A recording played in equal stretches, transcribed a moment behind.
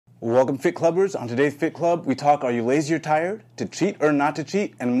Welcome, Fit Clubbers. On today's Fit Club, we talk Are You Lazy or Tired? To Cheat or Not to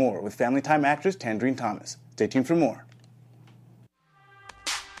Cheat? And more with Family Time actress Tanjareen Thomas. Stay tuned for more.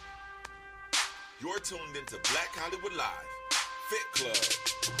 You're tuned into Black Hollywood Live, Fit Club.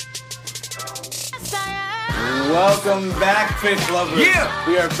 Welcome back, Fit Clubbers. Yeah!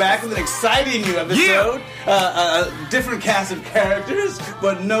 We are back with an exciting new episode. A different cast of characters,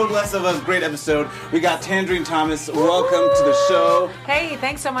 but no less of a great episode. We got Tanjareen Thomas. Welcome to the show. Hey,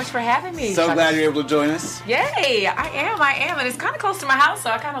 thanks so much for having me. So glad you're able to join us. Yay, I am. And it's kind of close to my house,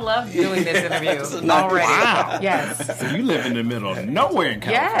 so I kind of love doing this interview already. Wow. Yes. So you live in the middle of nowhere in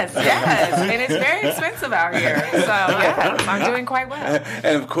California. Yes. And it's very expensive out here. So, yeah, I'm doing quite well.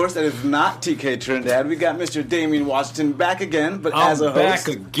 And, of course, that is not TK Trinidad. We got Mr. Damian Washington back again, but as a I'm host.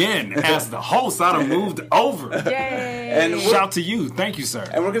 back again as the host. I done moved over. Yay. And Shout to you. Thank you, sir.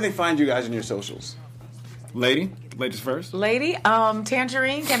 And where can they find you guys on your socials? Ladies first. Lady,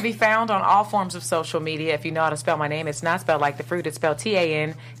 Tanjareen can be found on all forms of social media. If you know how to spell my name, it's not spelled like the fruit. It's spelled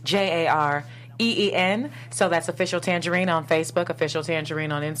Tanjareen. So that's Official Tanjareen on Facebook, Official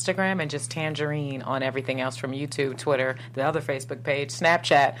Tanjareen on Instagram, and just Tanjareen on everything else from YouTube, Twitter, the other Facebook page,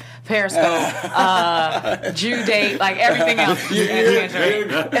 Snapchat, Periscope, Jew Date, like everything else.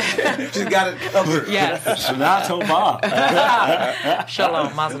 Tanjareen. She's got it covered. Yes. Shabbat Tova.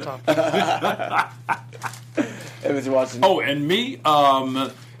 Shalom, Mazel Tov. And Mr. Washington. Oh, and me,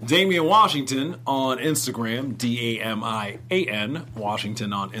 Damian Washington on Instagram, Damian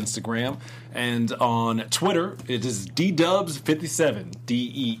Washington on Instagram, and on Twitter it is DDubs57,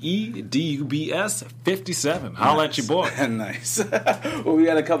 DEEDUBS 57. Holla at your boy. Nice. Well, we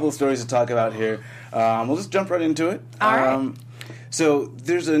got a couple of stories to talk about here. We'll just jump right into it. All right. So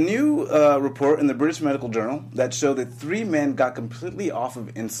there's a new report in the British Medical Journal that showed that 3 men got completely off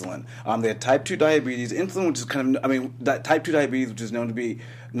of insulin. They had type 2 diabetes. Insulin, which is type 2 diabetes, which is known to be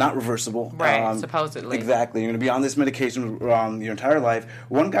not reversible. Right, supposedly. Exactly. You're going to be on this medication your entire life.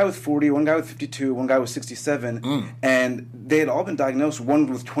 One guy was 40, one guy was 52, one guy was 67, and they had all been diagnosed. One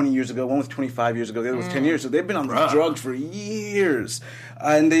was 20 years ago, one was 25 years ago, the other was 10 years. So they've been on these drugs for years.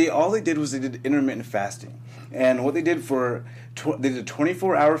 And all they did was they did intermittent fasting. And what they did they did a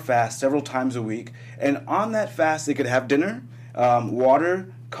 24-hour fast several times a week. And on that fast, they could have dinner,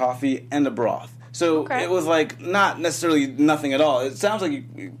 water, coffee, and a broth. So it was like not necessarily nothing at all. It sounds like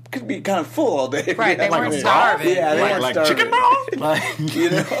you could be kind of full all day. Right, they Like weren't a starving. Yeah, they weren't like starving. chicken broth? Like, You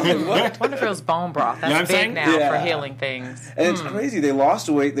know, like, what? I wonder if it was bone broth. That's You know what I'm big saying? now Yeah. for healing things. And it's crazy. They lost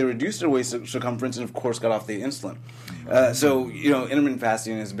weight, they reduced their waist circumference, and of course got off the insulin. So, intermittent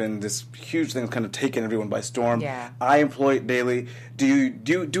fasting has been this huge thing that's kind of taken everyone by storm. Yeah. I employ it daily. Do you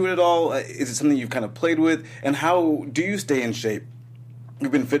do it at all? Is it something you've kind of played with? And how do you stay in shape?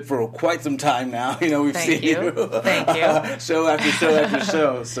 You've been fit for quite some time now. We've Thank seen you. Thank you. show after show after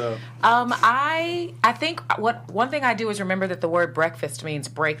show. So I think one thing I do is remember that the word breakfast means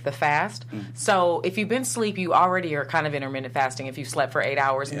break the fast. So if you've been asleep, you already are kind of intermittent fasting. If you slept for 8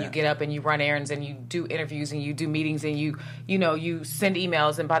 hours and you get up and you run errands and you do interviews and you do meetings and you send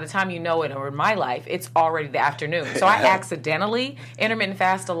emails, and by the time you know it, or in my life, it's already the afternoon. So I accidentally intermittent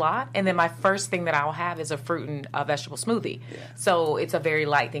fast a lot, and then my first thing that I'll have is a fruit and a vegetable smoothie. Yeah. So it's a very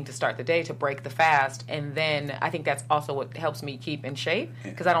light thing to start the day to break the fast, and then I think that's also what helps me keep in shape,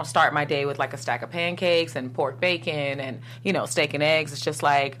 because I don't start my day with like a stack of pancakes and pork bacon and steak and eggs. It's just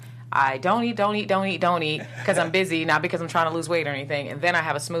like I don't eat because I'm busy, not because I'm trying to lose weight or anything. And then I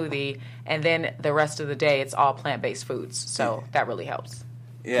have a smoothie, and then the rest of the day it's all plant-based foods. So that really helps.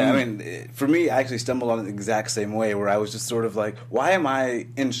 Yeah, I mean, for me, I actually stumbled on it the exact same way, where I was just sort of like, why am I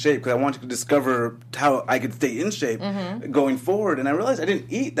in shape? Because I wanted to discover how I could stay in shape going forward. And I realized I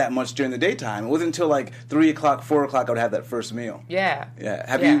didn't eat that much during the daytime. It wasn't until like 3 o'clock, 4 o'clock I would have that first meal. Yeah. Yeah.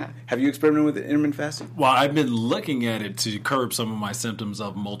 Have you experimented with intermittent fasting? well, I've been looking at it to curb some of my symptoms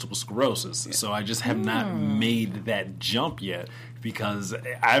of multiple sclerosis. So I just have not made that jump yet, because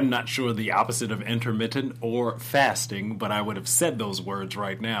I'm not sure the opposite of intermittent or fasting, but I would have said those words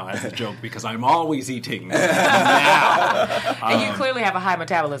right now as a joke, because I'm always eating now. And you clearly have a high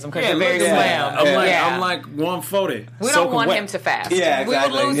metabolism because you're very look at slim. that. I'm like 140. We don't want him to fast. Yeah,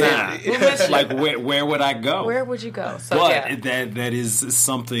 exactly. We would lose Nah. him. We miss you. Like where would I go? Where would you go? So, But that is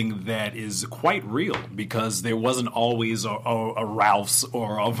something that is quite real, because there wasn't always a Ralph's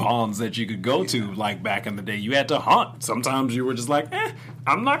or a Vaughn's that you could go to like back in the day. You had to hunt. Sometimes you were just like,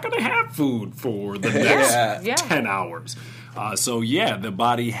 I'm not going to have food for the next 10 hours. The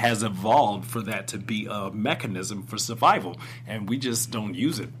body has evolved for that to be a mechanism for survival, and we just don't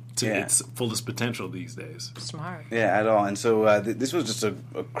use it to its fullest potential these days. Smart. Yeah, at all. And so this was just a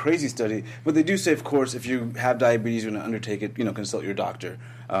crazy study. But they do say, of course, if you have diabetes, you're going to undertake it, consult your doctor.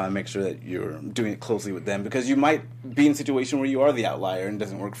 Make sure that you're doing it closely with them, because you might be in a situation where you are the outlier and it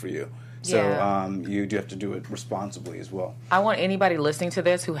doesn't work for you. So you do have to do it responsibly as well. I want anybody listening to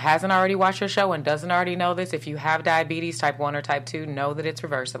this who hasn't already watched your show and doesn't already know this, if you have diabetes, type 1 or type 2, know that it's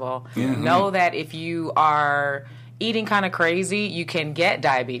reversible. Mm-hmm. Know that if you are eating kind of crazy, you can get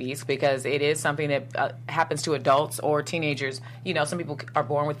diabetes, because it is something that happens to adults or teenagers. You know, some people are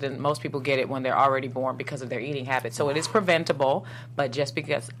born with it. Most people get it when they're already born because of their eating habits. So it is preventable, but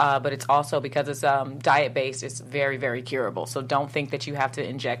but it's also because it's diet based. It's very, very curable. So don't think that you have to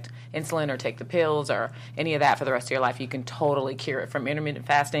inject insulin or take the pills or any of that for the rest of your life. You can totally cure it from intermittent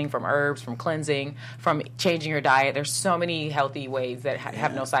fasting, from herbs, from cleansing, from changing your diet. There's so many healthy ways that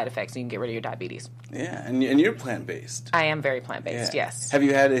have no side effects. You can get rid of your diabetes. Yeah, and you're plant-based. I am very plant-based, yes. Have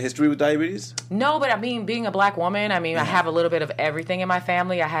you had a history with diabetes? No, but I mean, being a black woman, I have a little bit of everything in my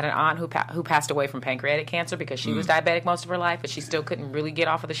family. I had an aunt who passed away from pancreatic cancer because she was diabetic most of her life, but she still couldn't really get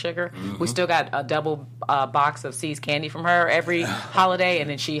off of the sugar. Mm-hmm. We still got a double box of See's candy from her every holiday, and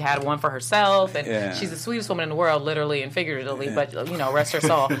then she had one for herself, and she's the sweetest woman in the world, literally and figuratively, but, rest her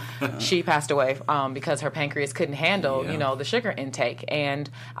soul. She passed away because her pancreas couldn't handle, the sugar intake, and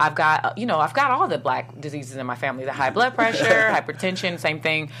I've got all the black diseases in my family, the high blood pressure, hypertension, same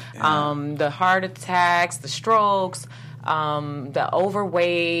thing, the heart attacks, the strokes, the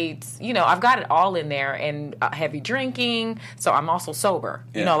overweight, I've got it all in there, and heavy drinking, so I'm also sober.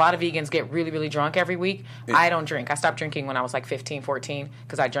 A lot of vegans get really, really drunk every week. I don't drink. I stopped drinking when I was like 15, 14,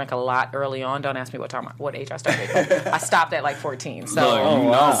 because I drank a lot early on. Don't ask me what age I started. I stopped at like 14. So,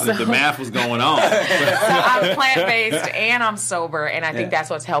 the math was going on. So I'm plant-based and I'm sober, and I think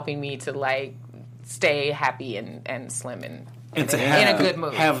that's what's helping me to like stay happy and slim and in a good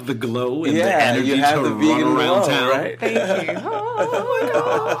mood. Have the glow and the energy to run around town. Right? Thank you.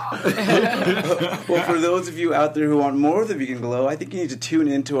 Well, for those of you out there who want more of the vegan glow, I think you need to tune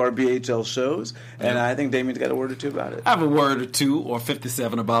into our BHL shows, and I think Damien's got a word or two about it. I have a word or two, or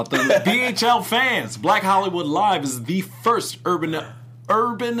 57 about them. BHL fans, Black Hollywood Live is the first urban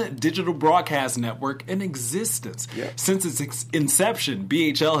digital broadcast network in existence. Yep. Since its inception,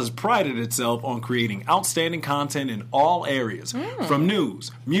 BHL has prided itself on creating outstanding content in all areas, from news,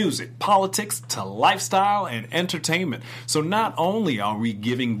 music, politics, to lifestyle and entertainment. So not only are we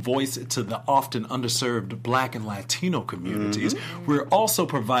giving voice to the often underserved Black and Latino communities, we're also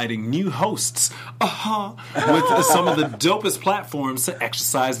providing new hosts with some of the dopest platforms to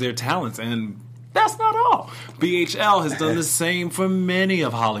exercise their talents. And that's not all. BHL has done the same for many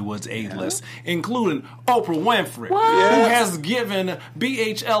of Hollywood's A-lists, including Oprah Winfrey, who has given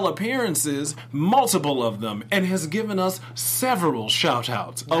BHL appearances, multiple of them, and has given us several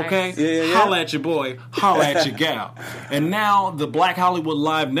shout-outs, okay? Holla at your boy, holla at your gal. And now the Black Hollywood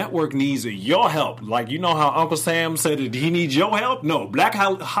Live Network needs your help. Like, you know how Uncle Sam said that he needs your help? No, Black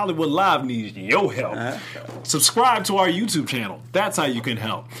Hollywood Live needs your help. Subscribe to our YouTube channel. That's how you can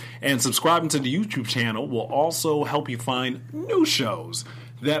help. And subscribing to the YouTube channel will also help you find new shows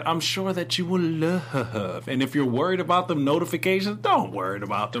that I'm sure that you will love. And if you're worried about them notifications, don't worry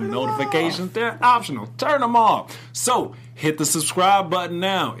about them notifications. They're optional. Turn them off. So hit the subscribe button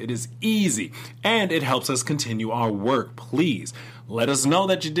now. It is easy, and it helps us continue our work. Please let us know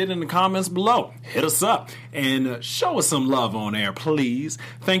that you did in the comments below. Hit us up and show us some love on air, please.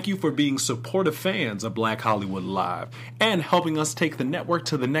 Thank you for being supportive fans of Black Hollywood Live and helping us take the network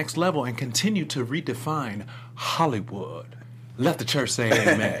to the next level and continue to redefine Hollywood. Let the church say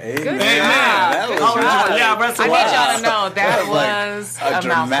amen. Good job. I need y'all to know that was a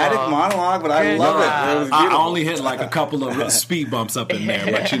dramatic monologue, but I love it. It was I only hit like a couple of speed bumps up in there,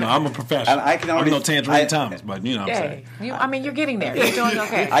 but I'm a professional. And I can already, I'm no Tanjareen Thomas, but you know what I'm saying. You're getting there. You're doing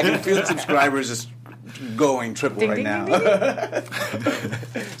okay. I can feel the subscribers just going triple right now.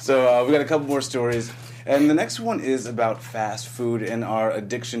 So we got a couple more stories. And the next one is about fast food and our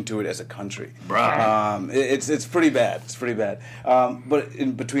addiction to it as a country. It's pretty bad. It's pretty bad. But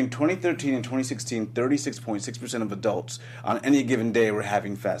in between 2013 and 2016, 36.6% of adults on any given day were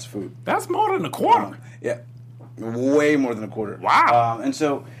having fast food. That's more than a quarter. Way more than a quarter. Wow. And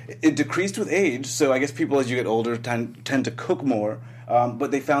so it decreased with age. So I guess people, as you get older, tend to cook more. But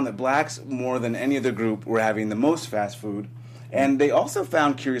they found that blacks, more than any other group, were having the most fast food. And they also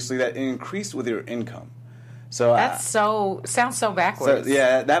found, curiously, that it increased with your income. So sounds so backwards. So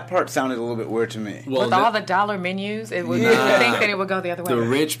yeah, that part sounded a little bit weird to me. Well, with all the dollar menus, you would think that it would go the other way. The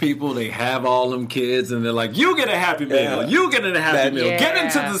rich people, they have all them kids, and they're like, "You get a Happy Meal, you get a Happy Meal. Get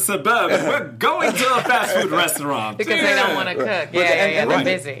into the suburbs. We're going to a fast food restaurant because they don't want to cook. They're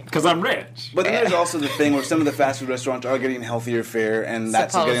busy. Because I'm rich. But then there's also the thing where some of the fast food restaurants are getting healthier fare, and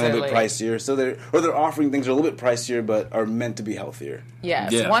that's getting a little bit pricier. So they're offering things that are a little bit pricier, but are meant to be healthier.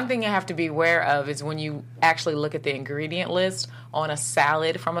 Yes. Yeah. One thing you have to be aware of is when you actually look at the ingredient list on a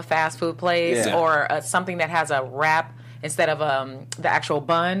salad from a fast food place or something that has a wrap instead of the actual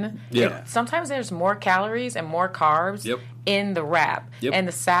bun. Yeah. Sometimes there's more calories and more carbs in the wrap. Yep. And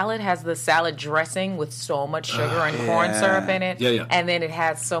the salad has the salad dressing with so much sugar and corn syrup in it. Yeah. And then it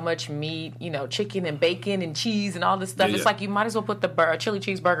has so much meat, chicken and bacon and cheese and all this stuff. It's like you might as well put the chili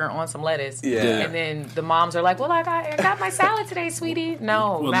cheeseburger on some lettuce. Yeah. And then the moms are like, well, I got my salad today, sweetie.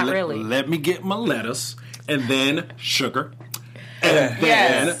 No, not really. Let me get my lettuce and then sugar and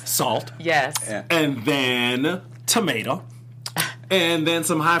then salt. Yes. And then tomato. And then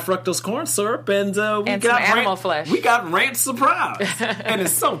some high fructose corn syrup, and we got some animal flesh. We got ranch surprise, and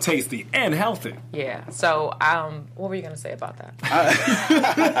it's so tasty and healthy. Yeah. So, what were you going to say about that?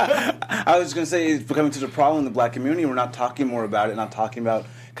 I was going to say it's becoming such a problem in the black community. We're not talking more about it, not talking about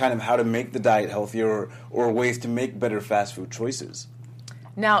kind of how to make the diet healthier or ways to make better fast food choices.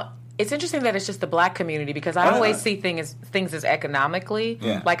 Now, it's interesting that it's just the black community because I always see things as economically.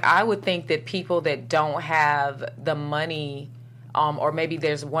 Yeah. Like, I would think that people that don't have the money, or maybe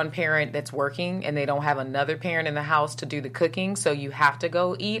there's one parent that's working and they don't have another parent in the house to do the cooking, so you have to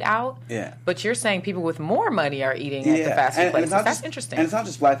go eat out. Yeah. But you're saying people with more money are eating at the fast food places. That's interesting. And it's not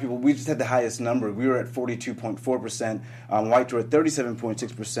just black people. We just had the highest number. We were at 42.4%. Whites were at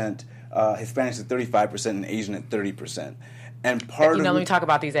 37.6%. Hispanics at 35%, and Asian at 30%. And let me talk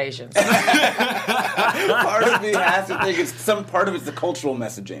about these Asians. Part of me has to think part of it's the cultural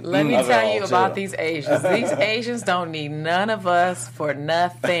messaging. Let me tell you about these Asians. These Asians don't need none of us for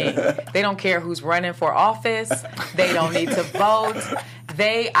nothing. They don't care who's running for office. They don't need to vote.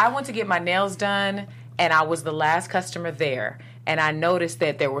 I went to get my nails done, and I was the last customer there. And I noticed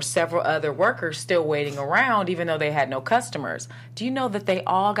that there were several other workers still waiting around, even though they had no customers. Do you know that they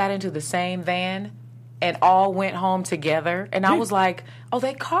all got into the same van and all went home together? And I was like, oh,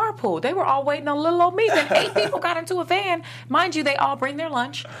 they carpooled. They were all waiting on little old me. Then 8 people got into a van. Mind you, they all bring their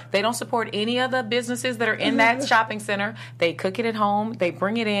lunch. They don't support any of the businesses that are in that shopping center. They cook it at home. They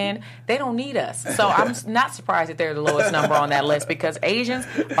bring it in. They don't need us. So I'm not surprised that they're the lowest number on that list because Asians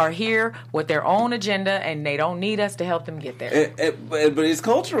are here with their own agenda and they don't need us to help them get there. But it's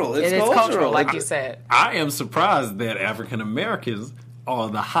cultural. It is cultural, like you said. I am surprised that African Americans are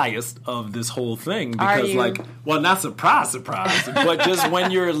the highest of this whole thing because, not surprise, but just when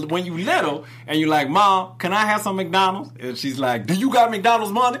you little and you're like, Mom, can I have some McDonald's? And she's like, do you got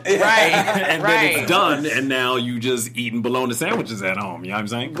McDonald's money? Right, and then it's done, and now you just eating bologna sandwiches at home. You know what I'm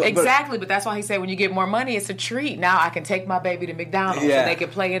saying? Exactly, but that's why he said when you get more money, it's a treat. Now I can take my baby to McDonald's and they can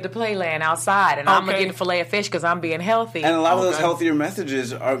play at the playland outside, and I'm gonna get a fillet of fish because I'm being healthy. And a lot of those healthier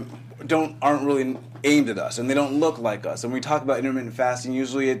messages aren't really aimed at us, and they don't look like us. And when we talk about intermittent fasting,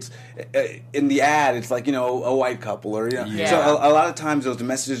 usually it's in the ad, it's like a white couple or So a lot of times those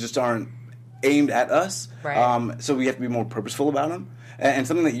messages just aren't aimed at us. Right. So we have to be more purposeful about them. And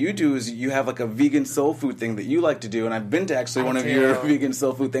something that you do is you have like a vegan soul food thing that you like to do, and I've been to actually one of your vegan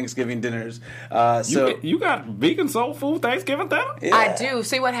soul food Thanksgiving dinners. You got vegan soul food Thanksgiving dinner? Yeah. I do.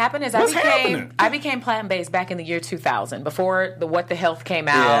 See, what happened is I became plant-based back in the year 2000, before the What the Health came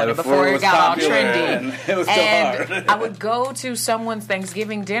out, and before it got all trendy. And it was still hard. I would go to someone's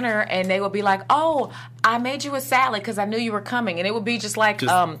Thanksgiving dinner, and they would be like, "Oh, I made you a salad because I knew you were coming," and it would be just like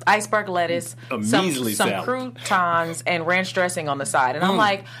iceberg lettuce, some croutons, and ranch dressing on the side. And I'm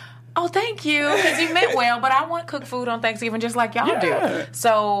like, oh, thank you, because you meant well, but I want cooked food on Thanksgiving just like y'all do.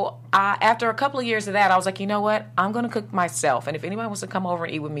 So after a couple of years of that, I was like, you know what? I'm going to cook myself. And if anyone wants to come over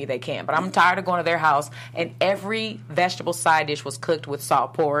and eat with me, they can. But I'm tired of going to their house, and every vegetable side dish was cooked with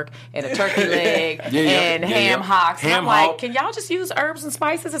salt pork and a turkey leg and ham hocks. And I'm like, can y'all just use herbs and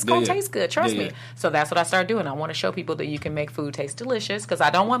spices? It's going to taste good. Trust me. So that's what I started doing. I want to show people that you can make food taste delicious, because I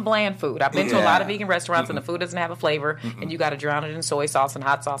don't want bland food. I've been to a lot of vegan restaurants, and the food doesn't have a flavor, and you got to drown it in soy sauce and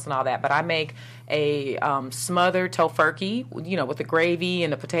hot sauce and all that. But I make a smothered tofurkey, with the gravy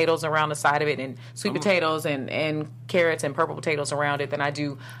and the potatoes around the side of it, and sweet potatoes and carrots and purple potatoes around it. Then I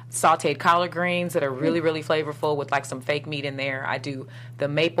do sauteed collard greens that are really, really flavorful with some fake meat in there. I do the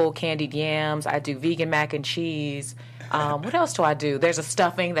maple candied yams. I do vegan mac and cheese. What else do I do? There's a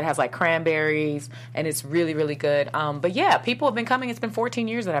stuffing that has like cranberries, and it's really, really good. But yeah, people have been coming. It's been 14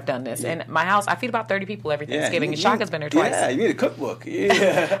 years that I've done this. And my house, I feed about 30 people every Thanksgiving, and Shaka's been there twice. Yeah, you need a cookbook.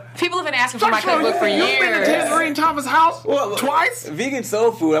 Yeah. People have been asking for my cookbook for years. You've been to Tanjareen Thomas' house twice? Vegan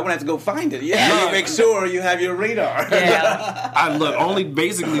soul food, I'm going to have to go find it. Yeah, you make sure you have your radar. Yeah. I look, only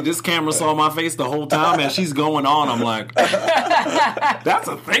basically this camera saw my face the whole time, and she's going on. I'm like, that's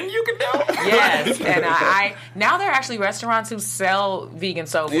a thing you can do? Yes, and I now there are actually restaurants who sell vegan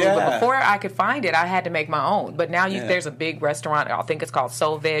soul food, but before I could find it, I had to make my own. But now there's a big restaurant, I think it's called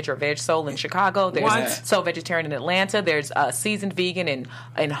Soul Veg or Veg Soul in Chicago. There's Soul Vegetarian in Atlanta. There's Seasoned Vegan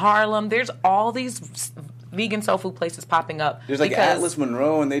in Harlem. There's all these vegan soul food places popping up. There's like Atlas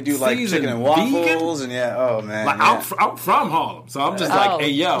Monroe, and they do like chicken and waffles, and oh man, like I'm from Harlem, so I'm just like, hey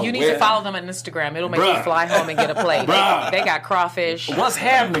yo, you need to follow them on Instagram. It'll make you fly home and get a plate. They got crawfish. What's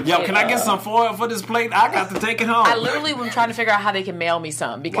happening, yo? Can I get some foil for this plate? I got to take it home. I literally am trying to figure out how they can mail me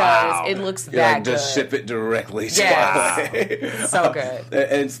some because it looks that good. Just ship it directly. Yes. So good.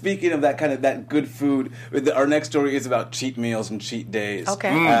 And speaking of that kind of that good food, our next story is about cheat meals and cheat days. Okay.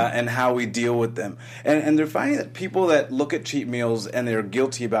 And how we deal with them. And they're finding that people that look at cheat meals and they're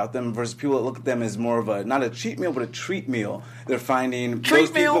guilty about them versus people that look at them as more of a, not a cheat meal, but a treat meal, they're finding those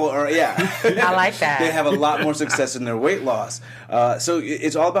people are, I like that. They have a lot more success in their weight loss. So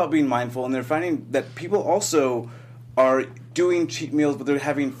it's all about being mindful, and they're finding that people also are doing cheat meals, but they're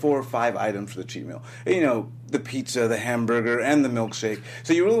having 4 or 5 items for the cheat meal. You know, the pizza, the hamburger, and the milkshake.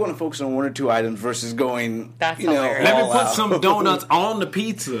 So you really want to focus on 1 or 2 items versus going, That's hilarious. Let me put some donuts on the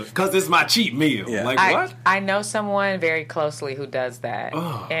pizza because it's my cheat meal. Yeah. Like what? I know someone very closely who does that.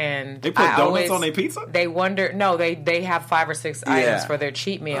 And they put donuts on their pizza? They wonder, no, they have 5 or 6 items for their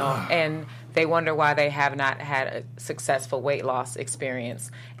cheat meal. And they wonder why they have not had a successful weight loss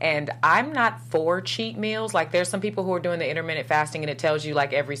experience. And I'm not for cheat meals. Like, there's some people who are doing the intermittent fasting, and it tells you,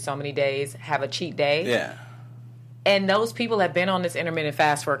 like, every so many days, have a cheat day. Yeah. And those people have been on this intermittent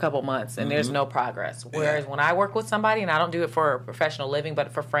fast for a couple months, and there's no progress. Whereas when I work with somebody, and I don't do it for a professional living,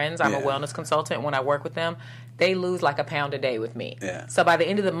 but for friends, I'm a wellness consultant. When I work with them, they lose like a pound a day with me. Yeah. So by the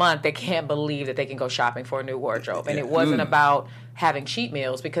end of the month, they can't believe that they can go shopping for a new wardrobe. And it wasn't about having cheat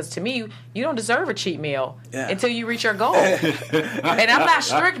meals, because to me, you don't deserve a cheat meal until you reach your goal. And I'm not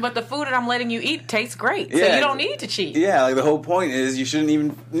strict, but the food that I'm letting you eat tastes great. So you don't need to cheat. Yeah, like the whole point is you shouldn't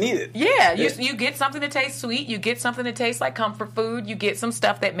even need it. Yeah, you get something that tastes sweet. You get something that tastes like comfort food. You get some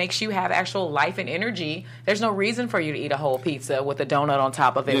stuff that makes you have actual life and energy. There's no reason for you to eat a whole pizza with a donut on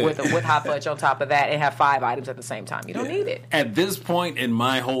top of it, with hot fudge on top of that, and have 5 items at the same time. You don't need it. At this point in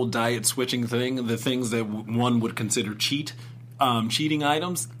my whole diet switching thing, the things that one would consider cheating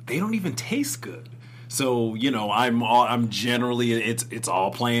items, they don't even taste good. So, you know, I'm generally, it's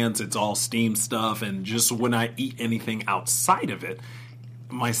all plants, it's all steamed stuff, and just when I eat anything outside of it,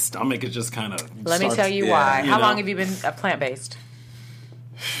 my stomach is just kind of... Let me tell you why. How long have you been plant-based?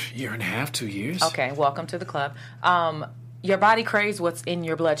 1.5, 2 years. Okay, welcome to the club. Your body craves what's in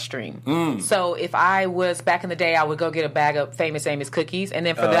your bloodstream. So if I was, back in the day, I would go get a bag of Famous Amos cookies, and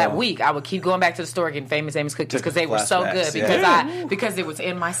then for that week, I would keep going back to the store getting Famous Amos cookies because they were so good, because it was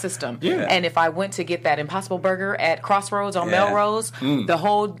in my system. Yeah. And if I went to get that Impossible Burger at Crossroads on Melrose, the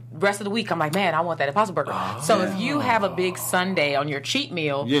whole rest of the week, I'm like, man, I want that Impossible Burger. So if you have a big Sunday on your cheat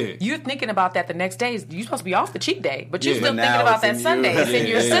meal, you're thinking about that the next day. You're supposed to be off the cheat day, but you're still thinking about that Sunday. It's in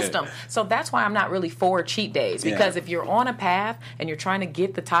your system. So that's why I'm not really for cheat days, because if you're on a path and you're trying to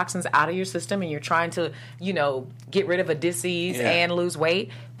get the toxins out of your system and you're trying to, you know, get rid of a disease and lose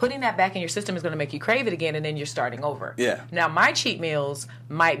weight, putting that back in your system is going to make you crave it again, and then you're starting over. Yeah. Now, my cheat meals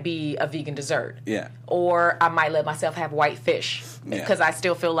might be a vegan dessert. Yeah. Or I might let myself have white fish because I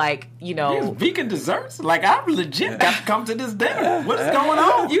still feel like, you know... Vegan desserts? Like, I've legit got to come to this dinner. What is going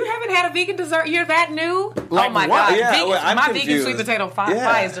on? You haven't had a vegan dessert? You're that new? Like, oh, my what? God. Yeah, my vegan sweet potato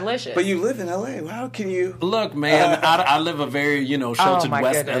pie is delicious. But you live in L.A. How can you... Look, man, I live a very, sheltered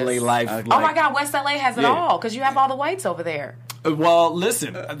West L.A. life. Oh, my God. West L.A. has it all because you have all the whites over there. Well,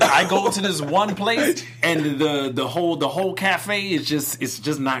 listen, I go to this one place and the whole cafe is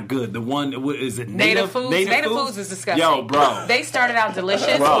just not good. The one is it Native Foods? Native Foods is disgusting. Yo, bro. They started out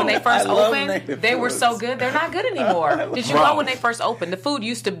delicious when they first opened. They were so good. They're not good anymore. Did you know when they first opened? The food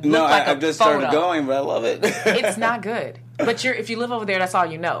used to look like a photo. I just started going, but I love it. It's not good. But if you live over there, that's all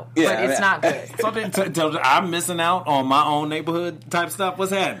you know. Yeah, but it's not good. So I'm missing out on my own neighborhood type stuff.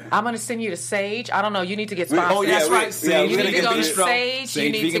 What's happening? I'm going to send you to Sage. I don't know. You need to get sponsored. Oh, that's right. Sage. You need to go to Sage.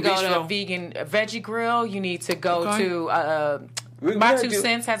 You need to go Bistro. to Vegan Veggie Grill. You need to go to My Two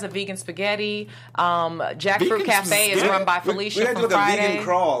Cents has a vegan spaghetti. Jackfruit Cafe is run by Felicia we from do like Friday. a vegan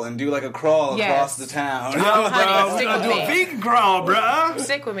crawl and do like a crawl across the town. We're stick gonna with do me. a vegan crawl, bro.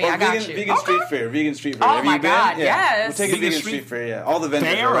 Stick with me. Or I got you. Vegan street fair. Vegan street fair. Oh Have my you been? God, Yeah. yes. We're taking vegan street fair. Yeah, all the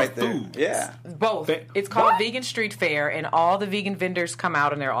vendors fair are or right there. food? Yeah. Both. It's called Vegan Street Fair, and all the vegan vendors come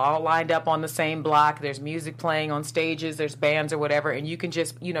out, and they're all lined up on the same block. There's music playing on stages. There's bands or whatever, and you can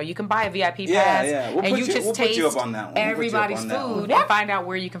just, you can buy a VIP pass, and you just we'll taste put you up on that one. everybody's food and find out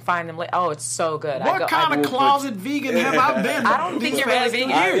where you can find them. Oh, it's so good. What kind of closet vegan have I been? I don't think you're really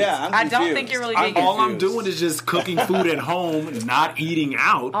vegan. I don't think you're really vegan. All I'm doing is just cooking food at home, not eating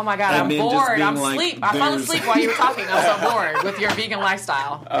out. Oh my God, I'm bored. I'm asleep. I fell asleep while you were talking. I'm so bored with your vegan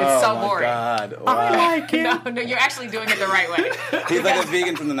lifestyle. It's so boring. God. Wow. I like it. No, you're actually doing it the right way. He's like a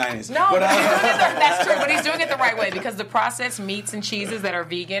vegan from the 90s. No, but that's true, but he's doing it the right way because the processed meats and cheeses that are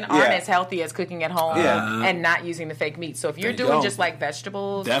vegan aren't as healthy as cooking at home and not using the fake meat. So if you're doing just like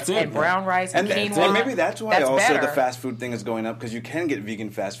vegetables and brown rice and quinoa, and maybe that's why also better. the fast food thing is going up because you can get vegan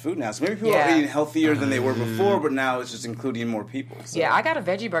fast food now. So maybe people are eating healthier than they were before, but now it's just including more people. So. Yeah, I got a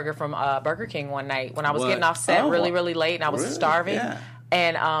veggie burger from Burger King one night when I was getting off set really, really late and I was starving. Yeah.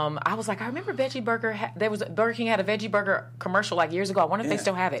 And I was like, I remember Veggie Burger. Burger King had a Veggie Burger commercial like years ago. I wonder if they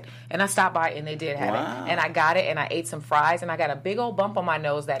still have it. And I stopped by and they did have it. And I got it and I ate some fries and I got a big old bump on my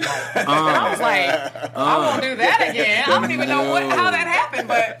nose that night. And I was like, I won't do that again. I don't even know how that happened,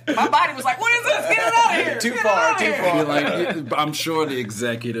 but my body was like, what is this? Get it out of here. Too far. Like, I'm sure the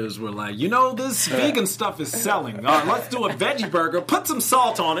executives were like, this vegan stuff is selling. Let's do a veggie burger. Put some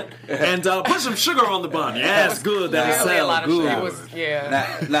salt on it and put some sugar on the bun. Yeah, it's good. That it sells good.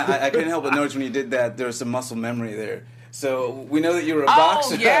 Now, I couldn't help but notice when you did that, there was some muscle memory there. So we know that you were a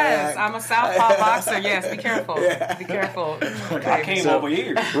boxer. Oh, yes. I'm a southpaw boxer. Yes, be careful. Be careful. I came over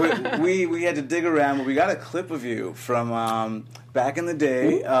here. We had to dig around, but we got a clip of you from back in the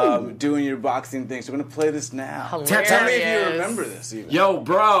day doing your boxing thing. So we're going to play this now. Hilarious. Tell me if you remember this. Even. Yo,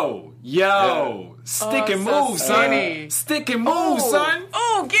 bro. Stick and move, son. Stick and move, son.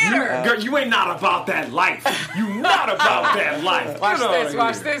 Oh, get her. Girl, you ain't not about that life. You not about that life.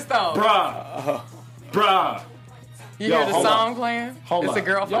 Watch this, though. Bruh. You hear the song playing? It's a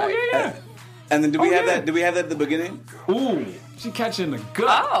girl fight. Oh, yeah. And then do we have that? Do we have that at the beginning? Ooh, she catching the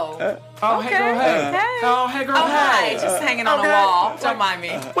gut. Oh, hey girl, hey. Oh, hey girl, hey. Just hanging on the wall. Don't mind me.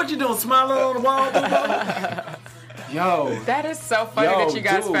 What you doing, smiling on the wall? Yo. That is so funny that you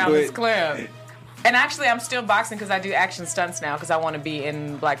guys found this clip. And actually, I'm still boxing because I do action stunts now because I want to be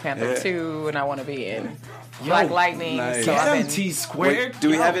in Black Panther 2 and I want to be in Black Lightning. Nice. So I've been... T-squared.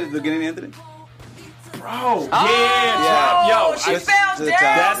 Do we have it at the beginning, Anthony? Bro, yo, she fell down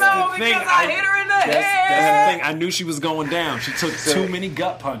that's because I hit her in the head. That's the thing. I knew she was going down. She took too many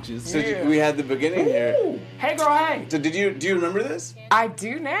gut punches. So we had the beginning here. Hey, girl, hey. So do you remember this? I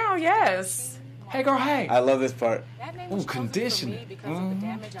do now, yes. Hey, girl, hey. I love this part. Ooh, conditioning. Because of the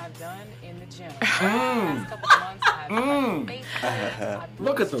damage I've done in the gym. The last couple of months, I've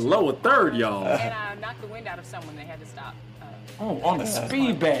Look at the lower third, y'all. and I knocked the wind out of someone. They had to stop. On the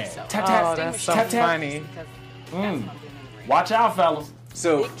speed bag. Oh, that's so funny. Watch out, fellas.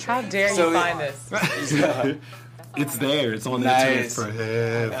 So How dare you find this? It's there. It's on the Nice. internet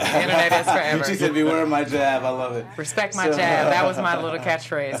forever. The internet is forever. she said, "Beware my jab." I love it. Respect my jab. That was my little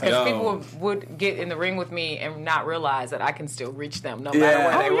catchphase. Because Yo. people would get in the ring with me and not realize that I can still reach them no matter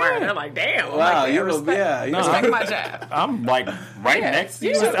where they were. And they're like, damn. Wow, like, you're respect my jab. I'm like right next to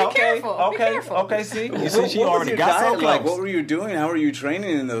you. You should be careful. Be careful. Okay, see? You What see, was she already your got so diet close. like? What were you doing? How were you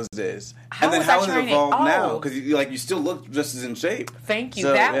training in those days? How and then was how I has it training? evolved now? Oh. Because you still look just as in shape. Thank you.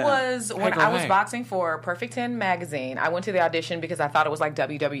 So, That yeah. was when girl, I was hey. boxing for Perfect 10 magazine. I went to the audition because I thought it was like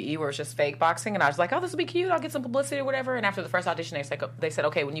WWE where it's just fake boxing. And I was like, oh, this will be cute. I'll get some publicity or whatever. And after the first audition, they said,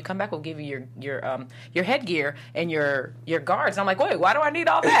 okay, when you come back, we'll give you your headgear and your guards. And I'm like, wait, why do I need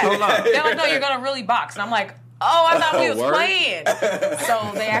all that? They're like, no, you're going to really box. And I'm like, oh, I thought we was playing.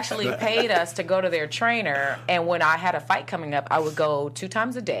 So they actually paid us to go to their trainer. And when I had a fight coming up, I would go 2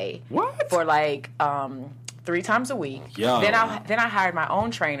 times a day. What? For like 3 times a week. Yo. Then I hired my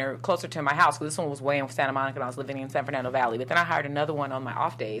own trainer closer to my house because this one was way in Santa Monica and I was living in San Fernando Valley. But then I hired another one on my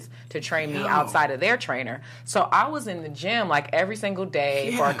off days to train me outside of their trainer. So I was in the gym like every single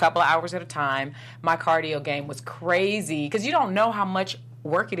day for a couple of hours at a time. My cardio game was crazy because you don't know how much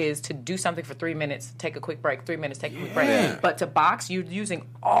work it is to do something for 3 minutes, take a quick break, 3 minutes, take a quick break. But to box, you're using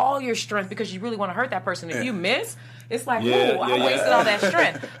all your strength because you really want to hurt that person. If you miss, It's like, Yeah, I wasted all that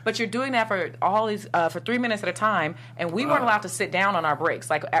strength. But you're doing that for all these for 3 minutes at a time, and we weren't allowed to sit down on our breaks.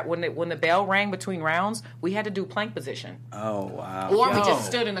 Like when the bell rang between rounds, we had to do plank position. Oh wow! Or we just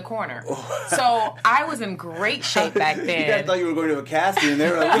stood in the corner. So I was in great shape back then. You guys thought you were going to a casting, and they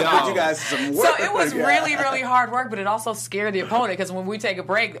were like, "We put you guys some work." So it was really, really hard work, but it also scared the opponent because when we take a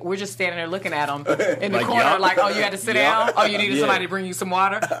break, we're just standing there looking at them in the corner, like, "Oh, you had to sit down. Oh, you needed somebody to bring you some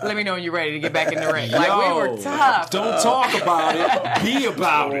water. Let me know when you're ready to get back in the ring." Like we were tough. Don't talk about it. Be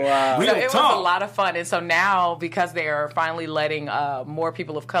about it. Wow. Real So it talk. was a lot of fun, and so now because they are finally letting more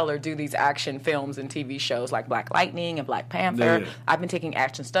people of color do these action films and TV shows like Black Lightning and Black Panther, Yeah. I've been taking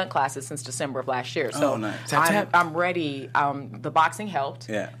action stunt classes since December of last year. So nice. I'm ready. The boxing helped,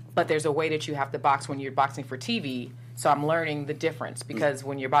 but there's a way that you have to box when you're boxing for TV. So I'm learning the difference because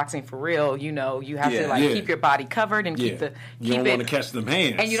when you're boxing for real, you have to keep your body covered and keep you don't want to catch them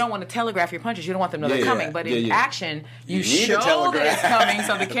hands, and you don't want to telegraph your punches. You don't want them to know they're coming. But in action, you need to show that it's coming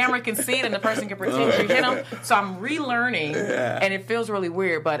so the camera can see it and the person can pretend you hit them. So I'm relearning, and it feels really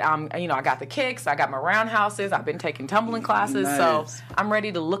weird. But I got the kicks, I got my roundhouses, I've been taking tumbling classes, so I'm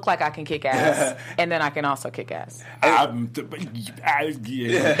ready to look like I can kick ass, and then I can also kick ass. yeah.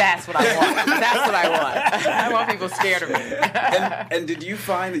 That's what I want. That's what I want. I want people scared of me. And did you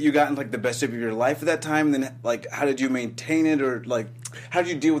find that you got in like the best shape of your life at that time? And then like, how did you maintain it, or like, how did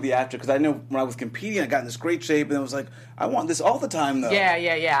you deal with the after? Because I know when I was competing, I got in this great shape, and I was like, I want this all the time, though.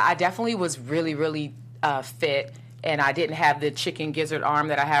 Yeah. I definitely was really, really fit. And I didn't have the chicken gizzard arm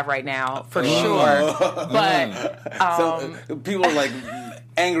that I have right now, for sure. But so people are like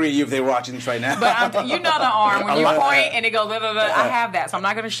angry at you if they're watching this right now. But you know the arm when you point and it goes. Blah, blah, blah. I have that, so I'm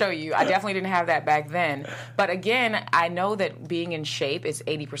not going to show you. I definitely didn't have that back then. But again, I know that being in shape is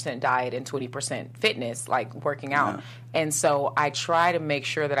 80% diet and 20% fitness, like working out. Yeah. And so I try to make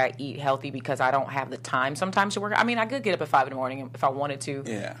sure that I eat healthy because I don't have the time sometimes to work. I mean, I could get up at 5 in the morning if I wanted to,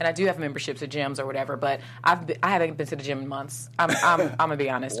 and I do have memberships at gyms or whatever. But I haven't been to the gym in months. I'm gonna be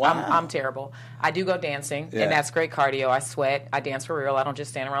honest. Wow. I'm terrible. I do go dancing, and that's great cardio. I sweat. I dance for real. I don't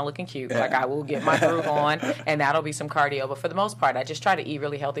just stand around looking cute. Like I will get my groove on, and that'll be some cardio. But for the most part, I just try to eat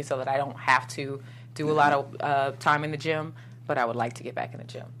really healthy so that I don't have to do a lot of time in the gym. But I would like to get back in the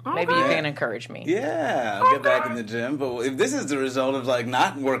gym. Okay. Maybe you can encourage me. Yeah, I'll get back in the gym. But if this is the result of like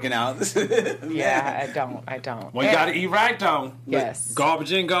not working out, yeah, I don't. Well, you got to eat right, though. Yes.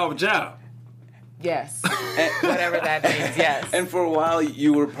 Garbage in, garbage out. Yes. Whatever that means, yes. And for a while,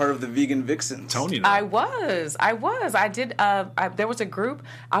 you were part of the Vegan Vixens. Tony, I was. I did. There was a group.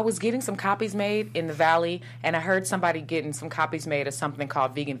 I was getting some copies made in the Valley, and I heard somebody getting some copies made of something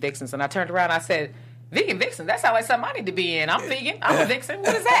called Vegan Vixens. And I turned around and I said, Vegan Vixen, that sounds like something I need to be in. I'm vegan. I'm a vixen.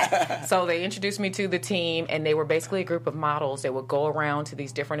 What is that? So they introduced me to the team, and they were basically a group of models that would go around to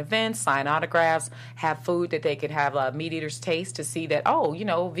these different events, sign autographs, have food that they could have meat eaters taste to see that,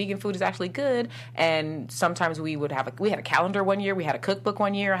 vegan food is actually good. And sometimes we had a calendar one year. We had a cookbook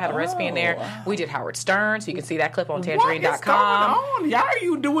one year. I had a recipe in there. Wow. We did Howard Stern, so you can see that clip on Tanjareen.com. What is going on? How are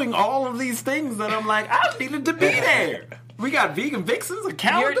you doing all of these things that I'm like, I needed to be there? We got Vegan Vixens, a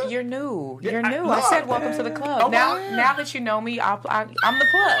calendar? You're new. You're new. I said welcome to the club. Okay. Now that you know me, I'm the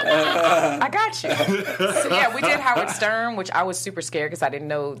plug. I got you. So, yeah, we did Howard Stern, which I was super scared because I didn't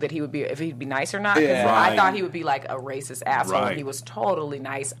know that if he'd be nice or not. Yeah. I thought he would be like a racist asshole. Right. He was totally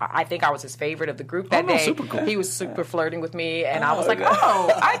nice. I think I was his favorite of the group that day. Super cool. He was super flirting with me, and I was like,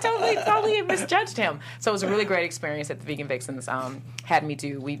 I totally misjudged him. So it was a really great experience that the Vegan Vixens had me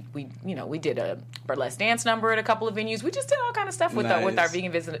do. We did a burlesque dance number at a couple of venues. We just did all kind of stuff with our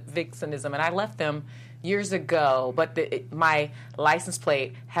vegan vixenism, and I left them years ago. But my license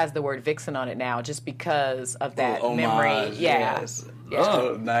plate has the word vixen on it now, just because of that memory. Yes. Yeah.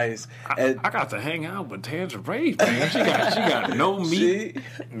 Oh, nice. I got to hang out with Tanjareen, man. She got no meat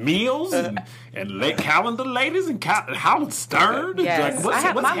meals and calendar ladies and Howard Stern. Yes. Like,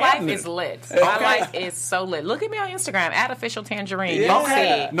 what's my happening? life is lit. Okay. My life is so lit. Look at me on Instagram @officialtangerine. Yeah.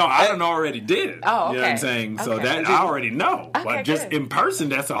 You'll see. No, I done already did it. Oh, okay. You know what I'm saying? So okay. that I already know. Okay, but just good. in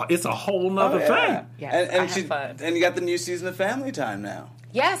person, it's a whole nother thing. Yes, and you got the new season of Family Time now.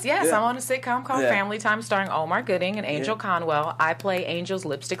 Yes. Yeah. I'm on a sitcom called Family Time starring Omar Gooding and Angel Conwell. I play Angel's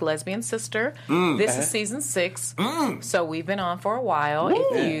lipstick lesbian sister. This is season 6. So we've been on for a while.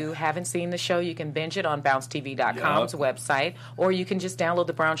 If you haven't seen the show, you can binge it on bouncetv.com's website, or you can just download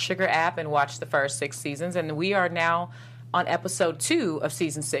the Brown Sugar app and watch the first 6 seasons. And we are now on episode 2 of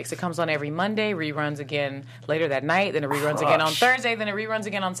season 6. It comes on every Monday, reruns again later that night, then it reruns again on Thursday, then it reruns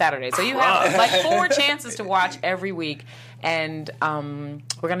again on Saturday. So you have like 4 chances to watch every week. And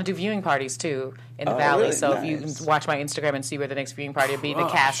we're going to do viewing parties, too, in the Oh, Valley. really? So if Nice. you watch my Instagram and see where the next viewing party will be, the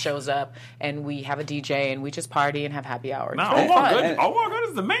cast shows up, and we have a DJ, and we just party and have happy hour. No, It's really fun. oh my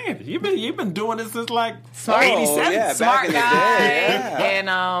goodness, the man. You've been doing this since like Smart. 87. yeah, Smart back in the guy day, yeah.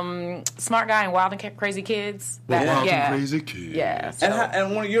 and Smart Guy and Wild and Crazy Kids. Wild and yeah. Crazy Kids. Yeah. So.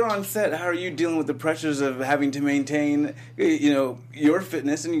 And when you're on set, how are you dealing with the pressures of having to maintain, your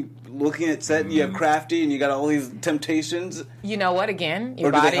fitness and looking at set? You have Crafty, and you got all these temptations. You know what? Again, your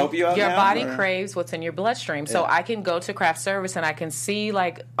Or do they body, help you out your now, body or? craves what's in your bloodstream. So I can go to craft service and I can see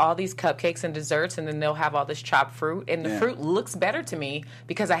like all these cupcakes and desserts, and then they'll have all this chopped fruit, and the Yeah. fruit looks better to me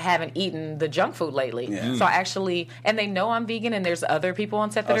because I haven't eaten the junk food lately. Yeah. So I actually, and they know I'm vegan, and there's other people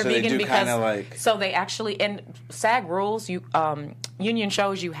on set that are so they vegan do because kinda like- so they actually, and SAG rules union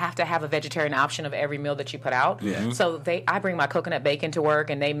shows you have to have a vegetarian option of every meal that you put out. Yeah. So I bring my coconut bacon to work,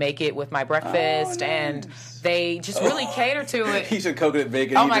 and they make it with my breakfast, and they just really cater to it. You said coconut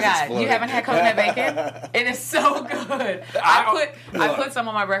bacon. Oh you my just God! exploded. You haven't had coconut bacon? It is so good. I put some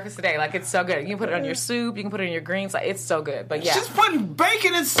on my breakfast today. Like it's so good. You can put it on your soup. You can put it in your greens. Like it's so good. But yeah, She's putting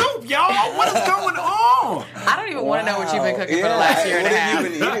bacon in soup, y'all. What is going on? I don't even want to know what you've been cooking for the Yeah. last year and a What half. have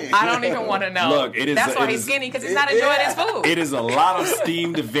you been eating? I don't even want to know. Look, it is- That's why it he's is- skinny because he's not enjoying his food. It is a lot of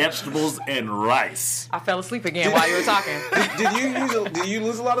steamed vegetables and rice. I fell asleep again while you were talking. Did you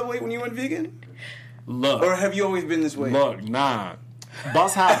lose a lot of weight when you went vegan, Look, or have you always been this way? nah.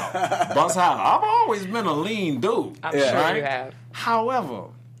 Bust how? I've always been a lean dude. I'm Yeah. sure Right? you have. However,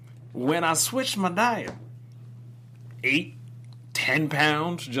 when I switched my diet, 8-10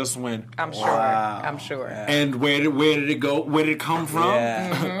 pounds just went. I'm sure. Wow. I'm sure. And where did it go? Where did it come from?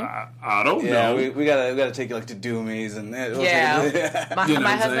 Yeah. I don't Yeah, know. we gotta take you like to Doomies and Yeah, my You know what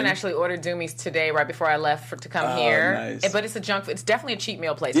I'm husband saying? actually ordered Doomies today right before I left to come Oh, here. nice. But it's a junk food. It's definitely a cheap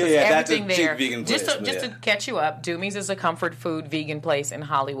meal place. Yeah, It's yeah, that's a everything cheap there. vegan Just place, to, but just yeah. to catch you up, Doomies is a comfort food vegan place in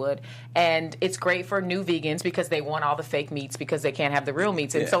Hollywood, and it's great for new vegans because they want all the fake meats because they can't have the real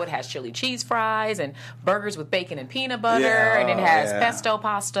meats, and Yeah. so it has chili cheese fries and burgers with bacon and peanut butter, Yeah, and it has yeah. pesto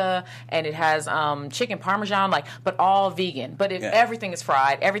pasta, and it has chicken parmesan, but all vegan. But Yeah. everything is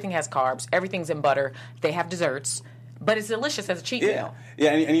fried, everything has carbs, everything's in butter. They have desserts, but it's delicious as a cheat Yeah, meal.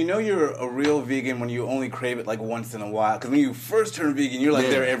 yeah, and you know you're a real vegan when you only crave it like once in a while. Because when you first turn vegan, you're like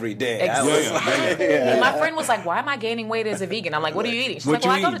Yeah. there every day. I Exactly. was like, Well, my friend was like, "Why am I gaining weight as a vegan?" I'm like, "What are you eating?" She's What like,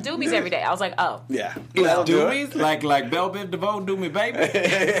 "Well, you I go to Doomies every day." I was like, "Oh, yeah, Is that'll do it. Doomies like Bell Biv DeVoe, do me baby?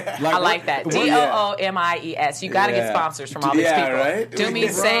 I like that." what- DOOMIES. You got to get Yeah. sponsors from all these Yeah, people. right?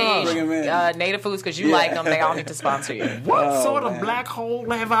 Doomies, Bring 'em in. Sage, Native Foods, because you like them. They all need to sponsor you. What sort of man. black hole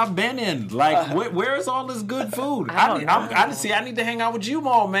have I been in? Like, where is all this good food? I don't know. I need to hang out with you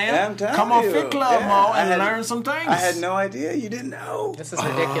more, man. I'm telling Come on, you. Fit Club Yeah, more I and had- learn some things. I had no idea. You didn't know. This is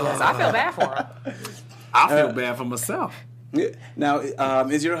ridiculous. I feel bad for him. I feel bad for myself. Yeah. Now,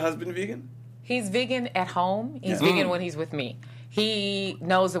 is your husband vegan? He's vegan at home. He's vegan when he's with me. He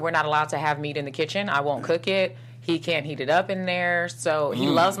knows that we're not allowed to have meat in the kitchen. I won't cook it. He can't heat it up in there. So he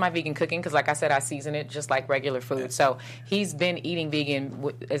loves my vegan cooking because, like I said, I season it just like regular food. So he's been eating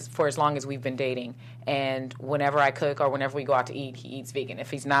vegan for as long as we've been dating. And whenever I cook or whenever we go out to eat, he eats vegan.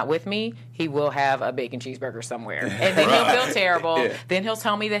 If he's not with me, he will have a bacon cheeseburger somewhere. And then he'll feel terrible. Yeah. Then he'll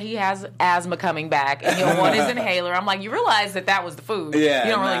tell me that he has asthma coming back and he'll want his inhaler. I'm like, you realize that was the food. Yeah,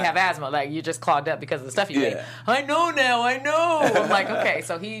 You don't really nah. have asthma. Like, you're just clogged up because of the stuff you ate. Yeah. I know now. I know. I'm like, okay.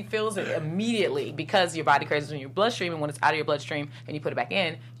 So he feels it immediately because your body craves in your bloodstream, and when it's out of your bloodstream and you put it back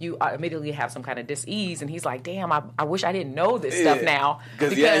in, you immediately have some kind of dis-ease. And he's like, damn, I wish I didn't know this stuff now.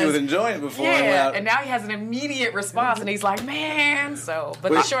 Because he was enjoying it before. Yeah, and and now he has an immediate response, and he's like, man. So,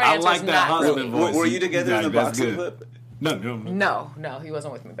 but Wait, the short I answer like is that not husband really. voice. were you together in the That's boxing good. clip? No. No, he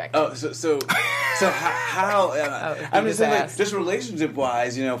wasn't with me back then. Oh, so how? I'm just saying, like, ass. just relationship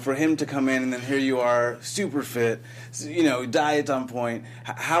wise, for him to come in and then here you are, super fit, diet on point.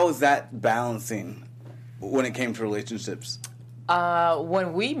 How is that balancing when it came to relationships?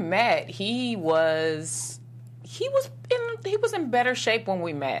 When we met, he was in better shape when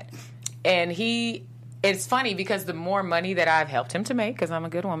we met, and it's funny because the more money that I've helped him to make, because I'm a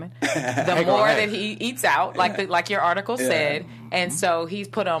good woman, the more that he eats out, like your article said, and so he's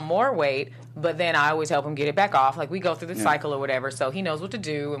put on more weight. But then I always help him get it back off. Like, we go through the cycle or whatever, so he knows what to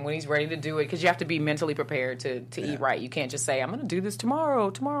do, and when he's ready to do it, because you have to be mentally prepared to eat right. You can't just say, I'm going to do this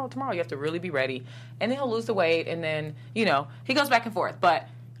tomorrow. You have to really be ready. And then he'll lose the weight, and then, he goes back and forth. But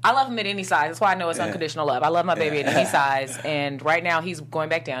I love him at any size. That's why I know it's unconditional love. I love my baby at any size, and right now he's going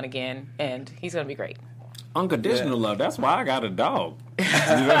back down again, and he's going to be great. Unconditional love. That's why I got a dog. You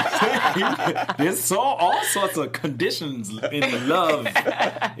know what I'm saying? There's all sorts of conditions in love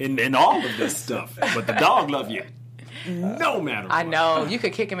in all of this stuff. But the dog love you. no matter what. I know. You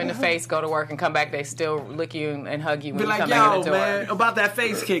could kick him in the face, go to work, and come back. They still lick you and hug you when Be you like, come back in yo, the door. man, about that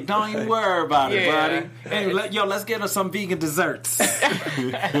face kick. Don't even worry about it, Yeah. buddy. Hey, let's get us some vegan desserts.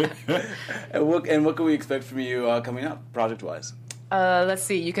 And what can we expect from you coming up, project-wise? Let's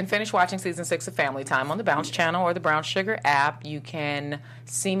see. You can finish watching season 6 of Family Time on the Bounce channel or the Brown Sugar app. You can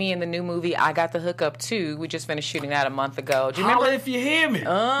see me in the new movie I Got the Hookup 2. We just finished shooting that a month ago. Do you remember? Holla if you hear me.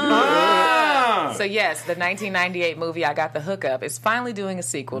 So yes, the 1998 movie I Got the Hookup is finally doing a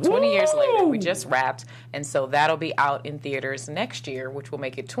sequel 20 years later. We just wrapped, and so that'll be out in theaters next year, which will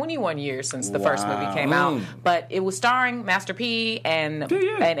make it 21 years since the first movie came out. But it was starring Master P and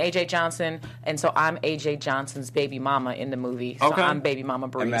AJ Johnson, and so I'm AJ Johnson's baby mama in the movie. So I'm baby mama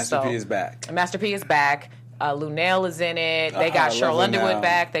Bree. And Master P is back. And Master P is back. Lunel is in it. They got Cheryl Underwood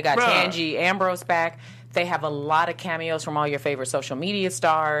back. They got Tangi Ambrose back. They have a lot of cameos from all your favorite social media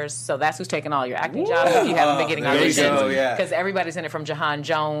stars. So that's who's taking all your acting jobs if you haven't been getting auditions. Because everybody's in it, from Jahan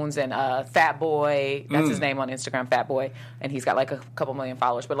Jones and Fat Boy. That's his name on Instagram, Fat Boy. And he's got like a couple million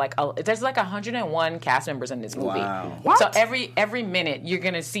followers. But like there's like 101 cast members in this movie. Wow. So every minute you're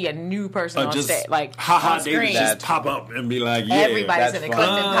going to see a new person on stage. Like, haha, on screen. David just pop up and be like, yeah. Everybody's in it.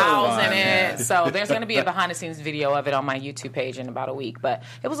 Clifton Powell's in man. it. So there's going to be a behind-the-scenes video of it on my YouTube page in about a week. But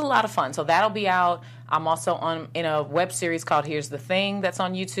it was a lot of fun. So that'll be out. I'm also in a web series called Here's the Thing that's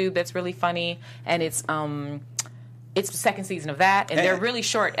on YouTube that's really funny. And it's the second season of that, and they're really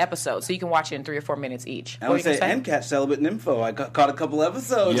short episodes, so you can watch it in 3 or 4 minutes each. I would say, and catch Celibate Nympho. I caught a couple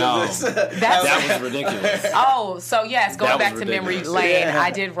episodes of this. That was ridiculous. Oh, so yes, going back to ridiculous. memory lane,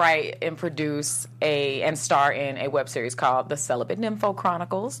 I did write and produce and star in a web series called The Celibate Nympho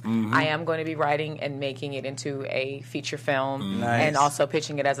Chronicles. I am going to be writing and making it into a feature film, and also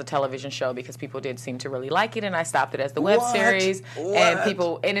pitching it as a television show because people did seem to really like it, and I stopped it as the web series.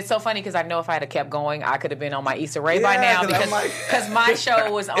 And it's so funny because I know if I had kept going, I could have been on my Issa Rae by now because my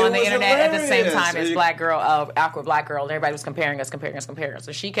show was on the internet at the same time as Black Girl, Awkward Black Girl, and everybody was comparing us.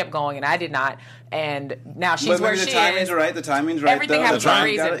 So she kept going, and I did not. And now she's where she is. The timing's right. The timing's right. Everything happens for a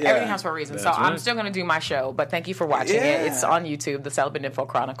reason. Everything happens for a reason. That's so right. I'm still going to do my show, but thank you for watching it. It's on YouTube, The Celibate Nympho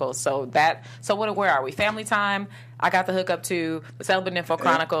Chronicles. So where are we? Family Time. I Got the Hookup to The Celibate Nympho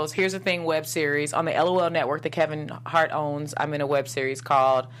Chronicles. Here's the Thing web series on the LOL network that Kevin Hart owns. I'm in a web series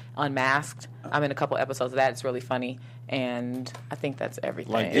called Unmasked. I'm in a couple episodes of that. It's really funny. And I think that's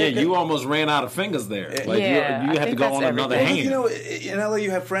everything. You almost ran out of fingers there. You had to go on another hand. You know, in LA you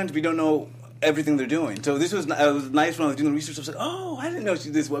have friends, but you don't know everything they're doing. So this was nice when I was doing the research. I was like, oh, I didn't know she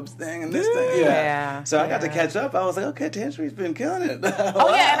did this web thing and this thing. Yeah. So I got to catch up. I was like, okay, Tanjarene's been killing it.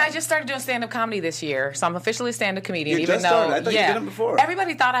 Oh, yeah, and I just started doing stand-up comedy this year. So I'm officially a stand-up comedian. You even just though, started. I thought you did them before.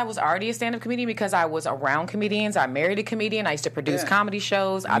 Everybody thought I was already a stand-up comedian because I was around comedians. I married a comedian. I used to produce comedy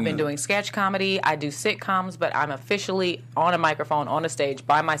shows. I've been doing sketch comedy. I do sitcoms, but I'm officially on a microphone, on a stage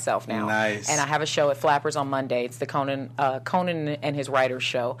by myself now. Nice. And I have a show at Flappers on Monday. It's the Conan and his writers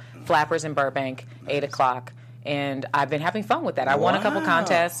show. Flappers in Burbank, 8 o'clock. And I've been having fun with that. I won a couple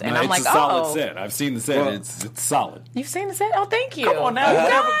contests, and I'm like, it's a solid set. I've seen the set. It's solid. You've seen the set? Oh, thank you. Come on now.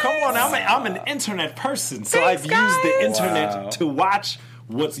 Come on now. I'm an internet person, so Thanks, I've used the guys. internet to watch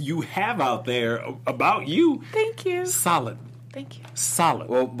what you have out there about you. Thank you. Solid. Thank you. Solid.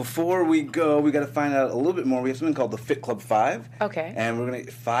 Well, before we go, we got to find out a little bit more. We have something called the Fit Club 5. Okay. And we're going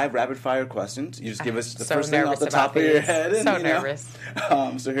to 5 rapid fire questions. You just give us the so first thing off the nervous top about of your these. head. And, So nervous.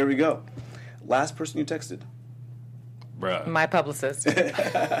 So here we go. Last person you texted. Bruh. My publicist.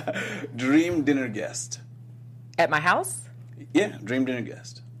 Dream dinner guest. At my house? Yeah, dream dinner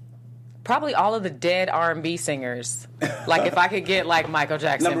guest. Probably all of the dead R&B singers. Like if I could get like Michael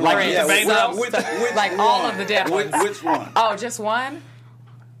Jackson, Number one, Prince, yeah, Prince, which like all of the dead ones. Which one? Oh, just one?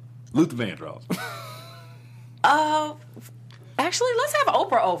 Luther Vandross. Actually, let's have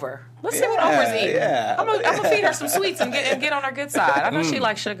Oprah over. Let's see what Oprah's eating. Yeah. I'm gonna feed her some sweets and get on her good side. I know she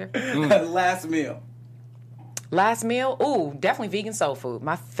likes sugar. Last meal. Last meal? Ooh, definitely vegan soul food.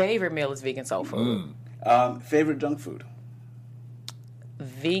 My favorite meal is vegan soul food. Favorite junk food.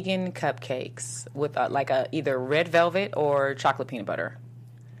 Vegan cupcakes with either red velvet or chocolate peanut butter.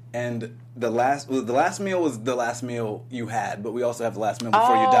 And the last meal was the last meal you had, but we also have the last meal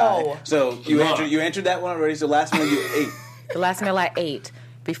before you die. So you answered that one already. So last meal you ate. The last meal I ate.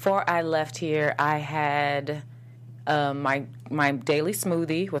 Before I left here, I had my daily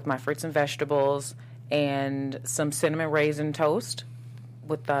smoothie with my fruits and vegetables and some cinnamon raisin toast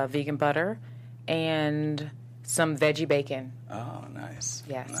with vegan butter and some veggie bacon. Oh, nice.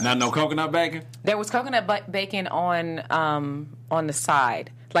 Yes. Nice. Not no coconut bacon? There was coconut bacon on the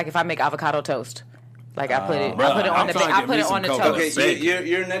side. Like if I make avocado toast. Like I put it, Bruh, I put it on I'm the, trying to I get put me it some on the cocoa. toast. Okay, Bacon.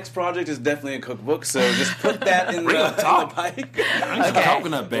 your next project is definitely a cookbook, so just put that in the pike.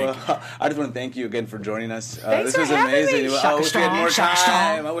 Coconut bacon. Well, I just want to thank you again for joining us. Thanks This for was having amazing. me. I Shaka wish we had more strong, shaka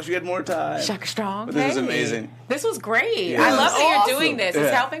time. strong. I wish we had more time. Shaka Strong. But this was Hey. amazing. This was great. Yeah. I love that you're Awesome. doing this.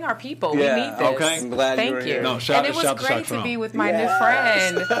 It's Yeah. helping our people. Yeah. We need this. Okay. I'm glad Thank you were here. No, and shout it was to great Shaka to Strong. be with my Yes. new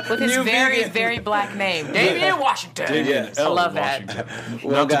friend with his New very, vegan. very black name, Damian Washington. Damian Yes. L. I love that. Washington.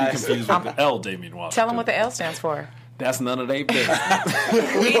 Well, Not to be guys, confused with the L. Damian Washington. Tell them what the L stands for. That's none of their business.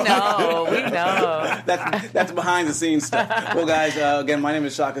 We know. We know. That's behind the scenes stuff. Well, guys, again, my name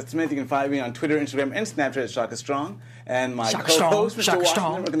is Shaka Smith. You can find me on Twitter, Instagram, and Snapchat at Shaka Strong. And my Shaka co-host, Strong. Mr. Shaka Washington,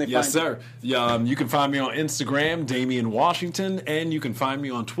 Strong. where can they Yes, find you? sir. Yeah, you can find me on Instagram, Damian Washington, and you can find me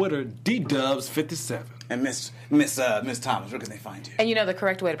on Twitter, DDubs57. And Miss Thomas, where can they find you? And you know the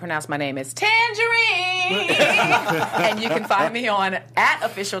correct way to pronounce my name is Tanjareen. And you can find me on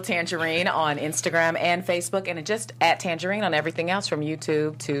 @officialtangerine on Instagram and Facebook, and just @Tangerine on everything else from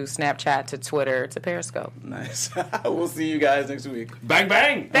YouTube to Snapchat to Twitter to Periscope. Nice. We'll see you guys next week. Bang,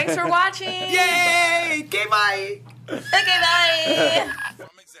 bang! Thanks for watching. Yay! Okay, bye! Okay, bye.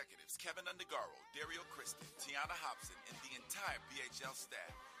 From executives Kevin Undergaro, Dario Kristen, Tiana Hobson, and the entire BHL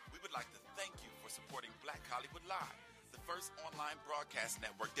staff, we would like to thank you for supporting Black Hollywood Live, the first online broadcast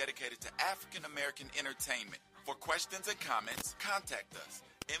network dedicated to African American entertainment. For questions and comments, contact us.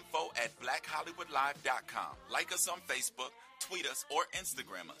 info@blackhollywoodlive.com. Like us on Facebook, tweet us, or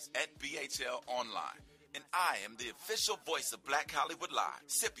Instagram us @BHL Online. And I am the official voice of Black Hollywood Live,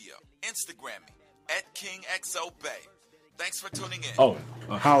 Scipio. Instagram me @KingXOBay. Thanks for tuning in. Oh,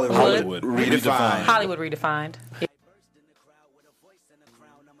 Hollywood Redefined. Hollywood Redefined.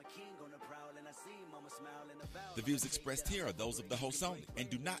 The views expressed here are those of the host only and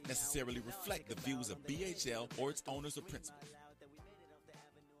do not necessarily reflect the views of BHL or its owners or principals.